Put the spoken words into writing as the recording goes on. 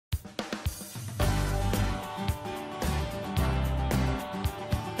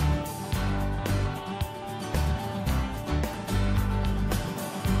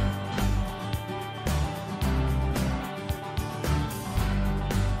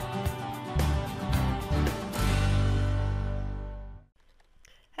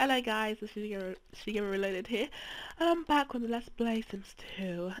Hello guys, this is SheGamerReloaded here, and I'm back with the Let's Play Sims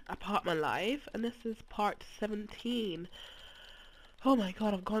 2 Apartment Life, and this is part 17. Oh my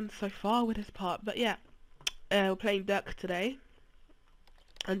god, I've gone so far with this part, but yeah, we're playing Duck today,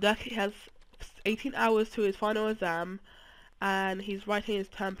 and Duck has 18 hours to his final exam, and he's writing his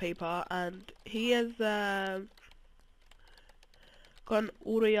term paper, and he has gone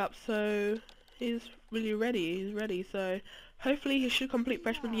all the way up, so he's really ready. He's ready, so hopefully he should complete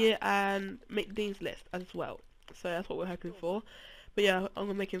freshman year and make Dean's List as well. So that's what we're hoping for. But yeah, I'm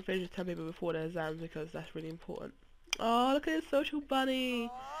gonna make him finish his term paper before the exams because that's really important. Oh, look at his social bunny.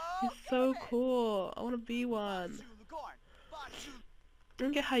 He's so cool. I wanna be one. I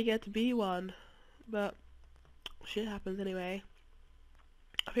don't get how you get to be one, but shit happens anyway.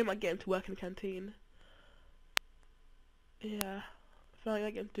 I think I might get him to work in the canteen. Yeah, I feel like I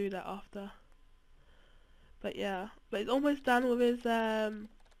get him to do that after. But yeah, but he's almost done with his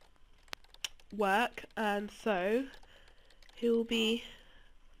work, and so he'll be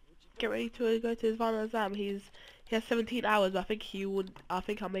get ready to go to his final exam. He has 17 hours. But I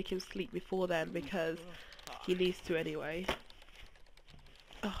think I'll make him sleep before then because he needs to anyway.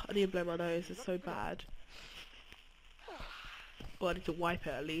 Oh, I need to blow my nose. It's so bad. Well, I need to wipe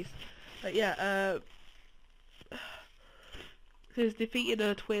it at least. But yeah, so he's defeated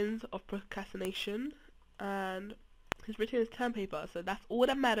the twins of procrastination, and he's written his term paper, so that's all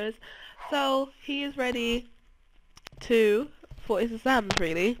that matters. So he is ready for his exams,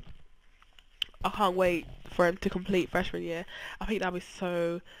 really. I can't wait for him to complete freshman year. I think that'll be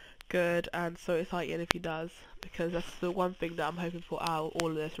so good and so exciting if he does, because that's the one thing that I'm hoping for out of all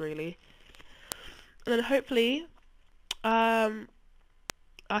of this, really. And then hopefully I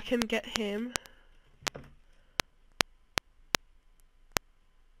can get him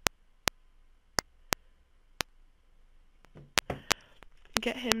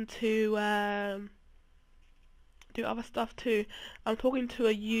to do other stuff too. I'm talking to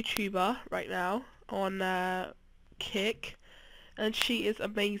a YouTuber right now on Kick, and she is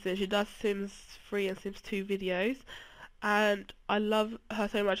amazing. She does Sims 3 and Sims 2 videos, and I love her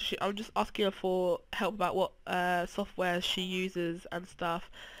so much. I'm just asking her for help about what software she uses and stuff,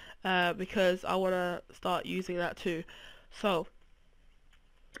 because I want to start using that too. So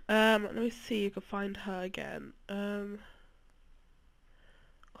let me see if I can find her again.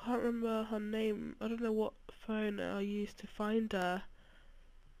 I can't remember her name. I don't know what phone I used to find her,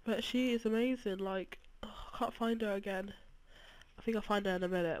 but she is amazing. Like, I can't find her again. I think I'll find her in a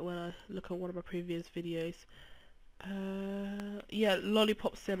minute when I look at one of my previous videos. Yeah,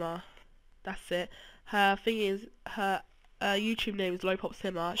 Lollipop Simmer. That's it. Her thing is, her YouTube name is Lollipop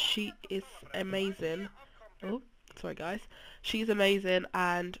Simmer. She is amazing. Oh, sorry guys. She's amazing,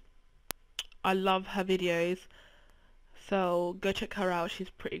 and I love her videos. So go check her out.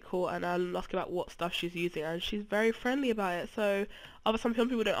 She's pretty cool, and I'll ask about what stuff she's using, and she's very friendly about it. So some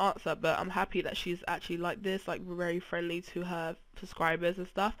people don't answer, but I'm happy that she's actually like this, like very friendly to her subscribers and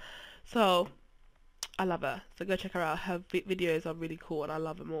stuff. So I love her. So go check her out. Her videos are really cool, and I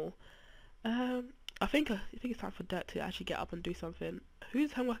love them all. I think it's time for Dirk to actually get up and do something.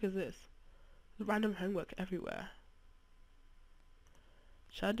 Whose homework is this? There's random homework everywhere.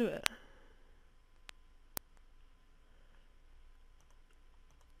 Should I do it?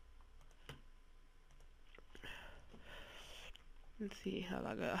 Let's see how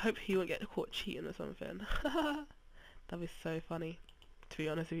that goes. I hope he won't get caught cheating or something. That'd be so funny, to be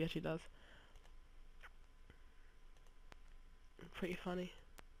honest, if he actually does. Pretty funny.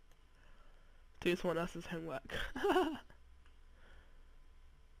 Doing someone else's homework.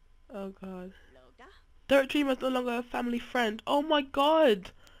 Oh god. Derek Dreamer's no longer a family friend. Oh my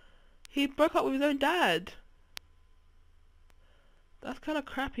god! He broke up with his own dad. That's kind of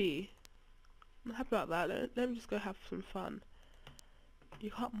crappy. I'm not happy about that. Let me just go have some fun. You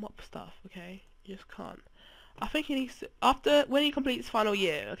can't mop stuff, okay? You just can't. I think he needs to, when he completes final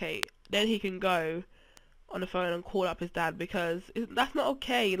year, okay, then he can go on the phone and call up his dad, because that's not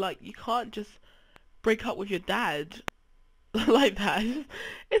okay. Like, you can't just break up with your dad like that.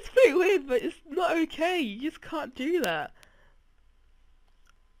 It's pretty weird, but it's not okay. You just can't do that.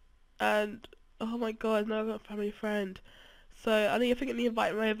 And oh my god, now I've got a family friend. So I think I can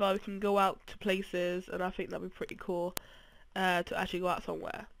invite him over. We can go out to places, and I think that'd be pretty cool. To actually go out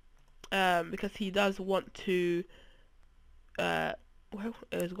somewhere, because he does want to. Well,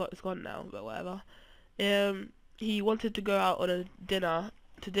 it's gone now, but whatever. He wanted to go out on a dinner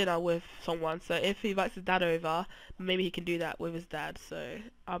with someone. So if he invites his dad over, maybe he can do that with his dad. So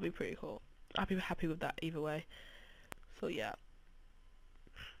I'll be pretty cool. I'll be happy with that either way. So yeah.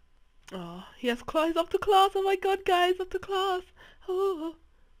 Oh, he has class. He's up to class. Oh my god, guys, up to class. Oh.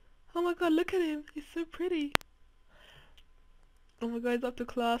 Oh my god, look at him. He's so pretty. Oh my god, he's up to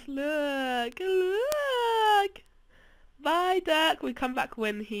class. Look. Look. Bye, Duck. We come back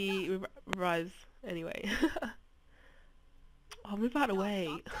when he arrives anyway. Oh, move out of the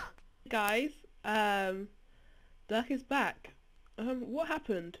way. Guys, Duck is back. What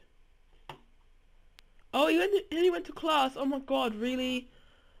happened? Oh, he went to class. Oh my god, really?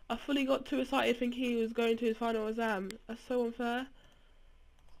 I fully got too excited thinking he was going to his final exam. That's so unfair.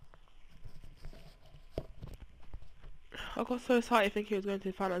 I got so excited thinking he was going to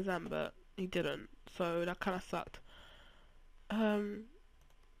his final exam, but he didn't. So that kind of sucked. I'm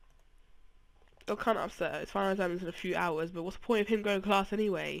kind of upset. His final exam is in a few hours, but what's the point of him going to class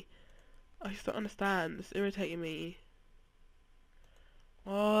anyway? I just don't understand. It's irritating me.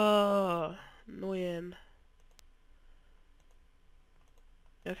 Oh, annoying.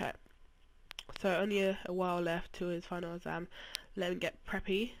 Okay. So only a while left to his final exam. Let him get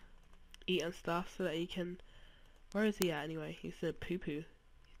preppy, eat and stuff, so that he can... Where is he at anyway? He's in a poo-poo. He's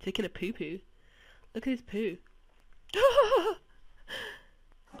taking a poo-poo. Look at his poo.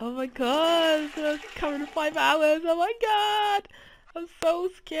 Oh my god, it's coming in 5 hours. Oh my god, I'm so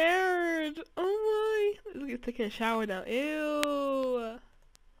scared. Oh my, look, he's taking a shower now. Ew.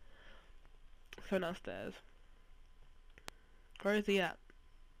 Let's go downstairs. Where is he at?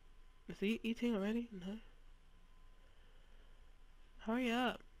 Is he eating already? No. Hurry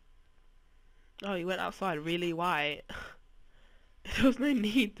up. Oh, he went outside. Really? Why? There was no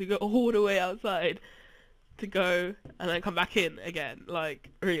need to go all the way outside to go and then come back in again. Like,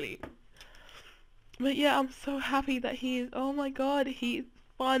 really. But yeah, I'm so happy that he's... Oh my god, he's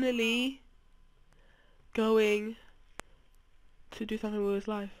finally going to do something with his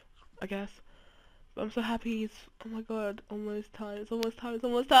life, I guess. But I'm so happy he's... Oh my god, almost time. It's almost time. It's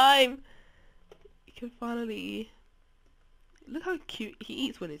almost time! He can finally... Look how cute he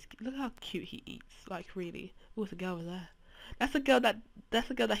eats when he's... Look how cute he eats. Like, really. Oh, it's a girl over there. That's the girl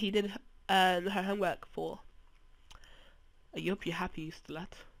that he did her homework for. I hope you're happy, you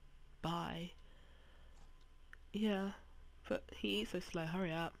slut. Bye. Yeah, but he eats so slow.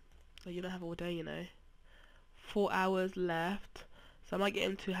 Hurry up. So you don't have all day, you know. 4 hours left. So I might get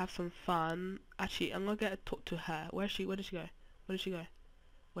him to have some fun. Actually, I'm gonna get to talk to her. Where is she? Where did she go? Where did she go?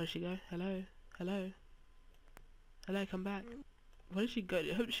 Where did she go? Hello? Hello? Hello, come back. Where did she go?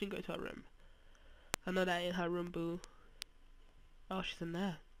 I hope she didn't go to her room. I know that ain't her room, boo. Oh, she's in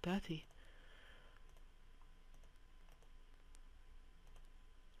there. Dirty.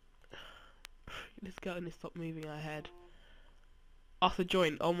 This girl needs to stop moving her head. Ask to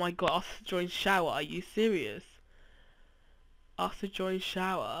join. Oh my god, ask to join shower. Are you serious? Ask to join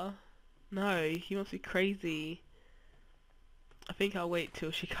shower? No, he must be crazy. I think I'll wait till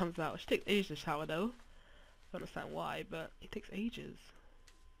she comes out. She takes ages to shower though. I don't understand why, but it takes ages.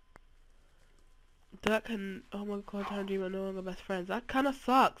 That can... Oh my god, I dream of no longer best friends. That kind of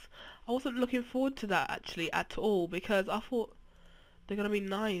sucks. I wasn't looking forward to that actually at all, because I thought they're gonna be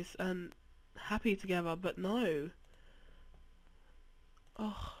nice and happy together, but no.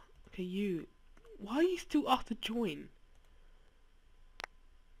 Oh, okay, you. Why are you still asked to join?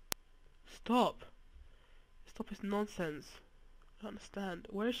 Stop. Stop this nonsense. I don't understand.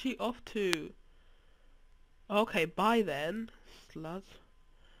 Where is she off to? Okay, bye then, slut.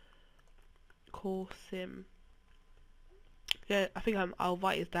 Call Sim. Yeah, I think I'll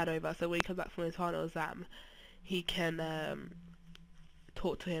invite his dad over, so when he comes back from his final exam, he can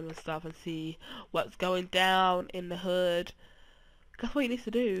talk to him and stuff and see what's going down in the hood. That's what he needs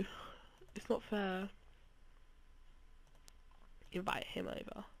to do. It's not fair. Invite him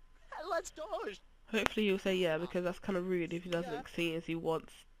over. Let's go. Hopefully he'll say yeah, because that's kind of rude if he doesn't see as he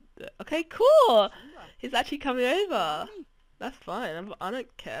wants. Okay, cool. He's actually coming over. That's fine. I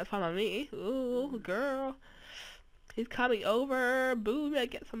don't care. It's fine by me. Ooh, girl. He's coming over. Boom. I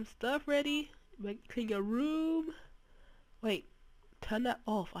get some stuff ready. Clean your room. Wait. Turn that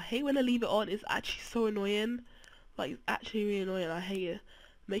off. I hate when I leave it on. It's actually so annoying. Like, it's actually really annoying. I hate it.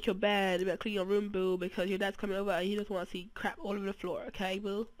 Make your bed. You better clean your room, boo, because your dad's coming over and he doesn't want to see crap all over the floor. Okay,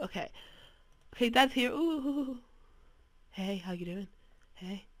 boo? Okay. Okay, dad's here. Ooh. Hey, how you doing?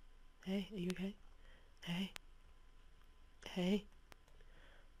 Hey. Hey, are you okay? Hey. Hey.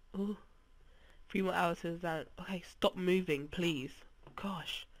 Ooh. 3 more hours to the exam. Okay, stop moving, please.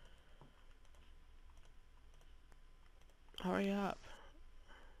 Gosh. Hurry up.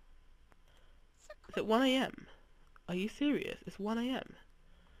 Is it 1 AM? Are you serious? It's 1 AM.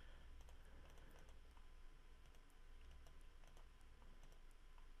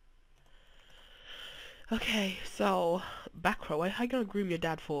 Okay, so back row. How are you gonna groom your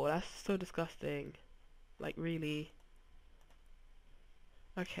dad for? That's so disgusting. Like, really.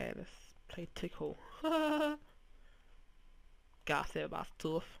 Okay, let's play Tickle. Gossip about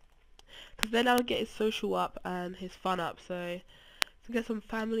stuff. Because then I'll get his social up and his fun up, so to get some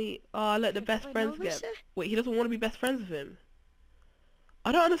family. Oh, look, the best friends get. Wait, he doesn't want to be best friends with him.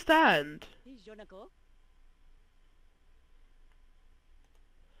 I don't understand.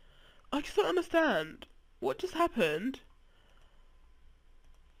 I just don't understand. What just happened?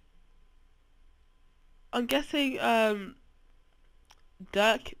 I'm guessing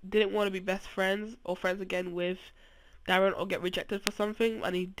Dirk didn't want to be best friends or friends again with Darren or get rejected for something,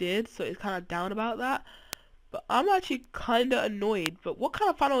 and he did, so he's kind of down about that. But I'm actually kind of annoyed. But what kind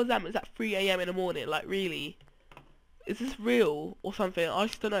of final exam is at 3 a.m. in the morning? Like, really? Is this real or something? I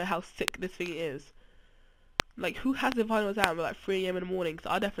just don't know how sick this thing is. Like, who has a final exam at like 3 a.m. in the morning?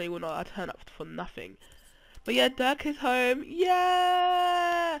 Because I definitely would not turn up for nothing. But yeah, Dirk is home.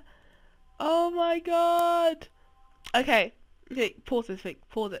 Yeah! Oh my god! Okay. Okay, pause this thing.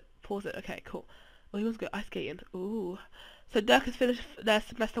 Pause it. Pause it. Okay, cool. Oh, he wants to go ice skating. Ooh. So Dirk has finished their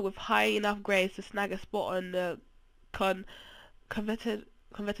semester with high enough grades to snag a spot on the coveted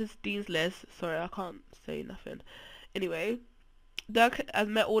Dean's list. Sorry, I can't say nothing. Anyway, Dirk has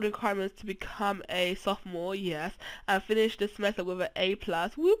met all the requirements to become a sophomore, yes, and finished the semester with an A+.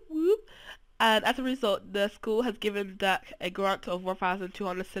 Whoop whoop. And as a result, the school has given Dirk a grant of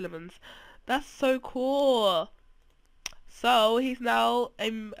 1,200 cinnamons. That's so cool. So he's now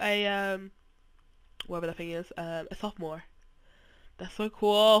a whatever the thing is, a sophomore. That's so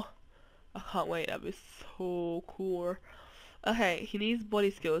cool. I can't wait. That was so cool. Okay, he needs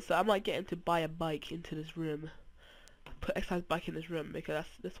body skills, so I might get him to buy a bike into this room. Put exercise bike in this room because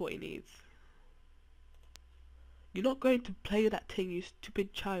that's what he needs. You're not going to play with that thing, you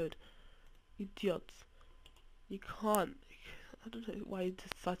stupid child. Idiots. You can't. I don't know why you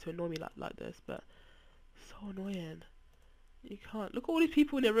decide to annoy me like this, but so annoying. You can't. Look at all these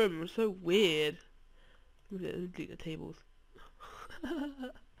people in the room. It's so weird. Let me delete the tables.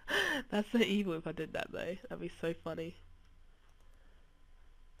 That's so evil if I did that though. That'd be so funny.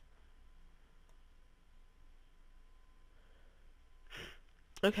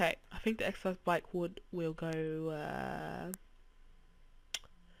 Okay, I think the exercise bike will go.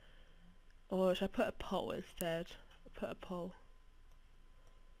 Or should I put a pole instead? Put a pole.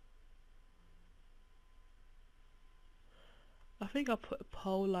 I think I'll put a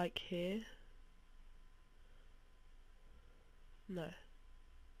pole like here. No.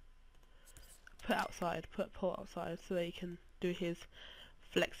 Put outside. Put a pole outside so that he can do his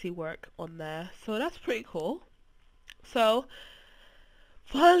flexi work on there. So that's pretty cool. So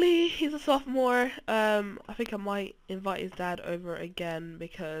finally, he's a sophomore. I think I might invite his dad over again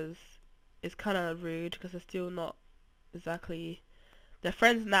because it's kind of rude because they're still not exactly. They're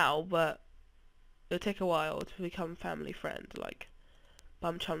friends now, but it'll take a while to become family friends, like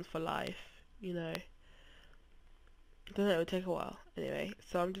bum chums for life, you know. I don't know, it'll take a while. Anyway,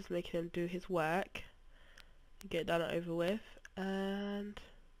 so I'm just making him do his work, get it done and over with, and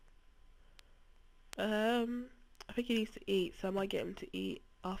I think he needs to eat, so I might get him to eat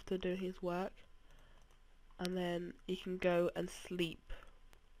after doing his work, and then he can go and sleep.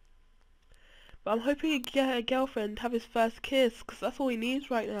 But I'm hoping he get a girlfriend, have his first kiss, because that's all he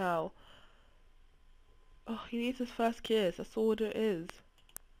needs right now. Oh, he needs his first kiss, that's all it is.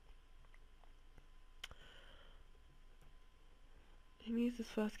 He needs his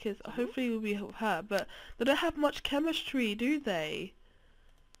first kiss. Hopefully it will be with her, but they don't have much chemistry, do they?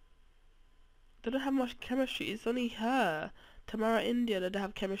 They don't have much chemistry, it's only her. Tamara India that they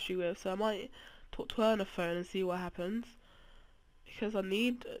have chemistry with, so I might talk to her on the phone and see what happens. Because I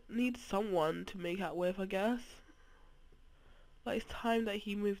need someone to make out with, I guess. Like, it's time that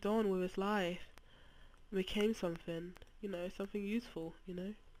he moved on with his life. Became something, you know, something useful, you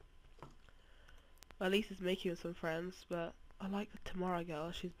know. Well, at least he's making some friends, but I like the Tamara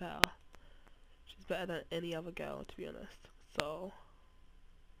girl, she's better. She's better than any other girl, to be honest. So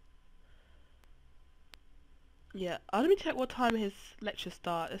yeah, let me check what time his lectures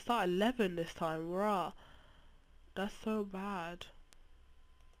start. It start at 11 this time, rah. That's so bad.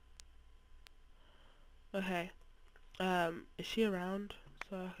 Okay, is she around?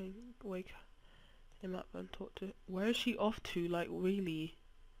 So I can wake him up and talk to. Where is she off to? Like, really?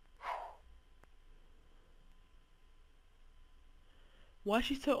 Why is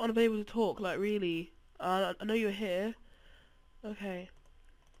she so unavailable to talk? Like, really? I know you're here. Okay.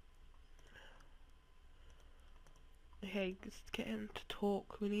 Okay, just get him to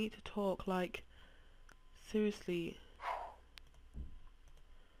talk. We need to talk, like, seriously.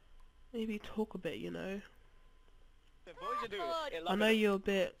 Maybe talk a bit, you know. I know you're a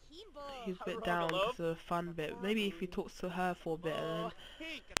bit he's a bit down because of the fun bit. Maybe if he talks to her for a bit and then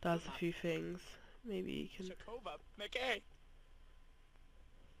does a few things, maybe he can.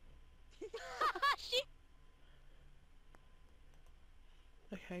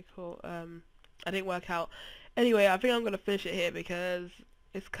 Okay, cool. I didn't work out. Anyway, I think I'm gonna finish it here because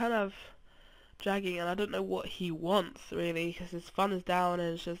it's kind of dragging, and I don't know what he wants really, because his fun is down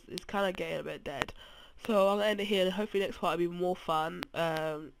and it's kind of getting a bit dead. So I'm gonna end it here, and hopefully next part will be more fun.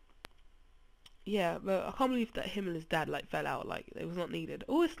 Yeah, but I can't believe that him and his dad like fell out, like it was not needed.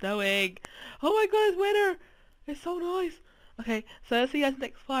 Oh, it's snowing. Oh my god, it's winter. It's so nice. Okay, so I'll see you guys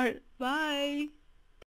next part. Bye.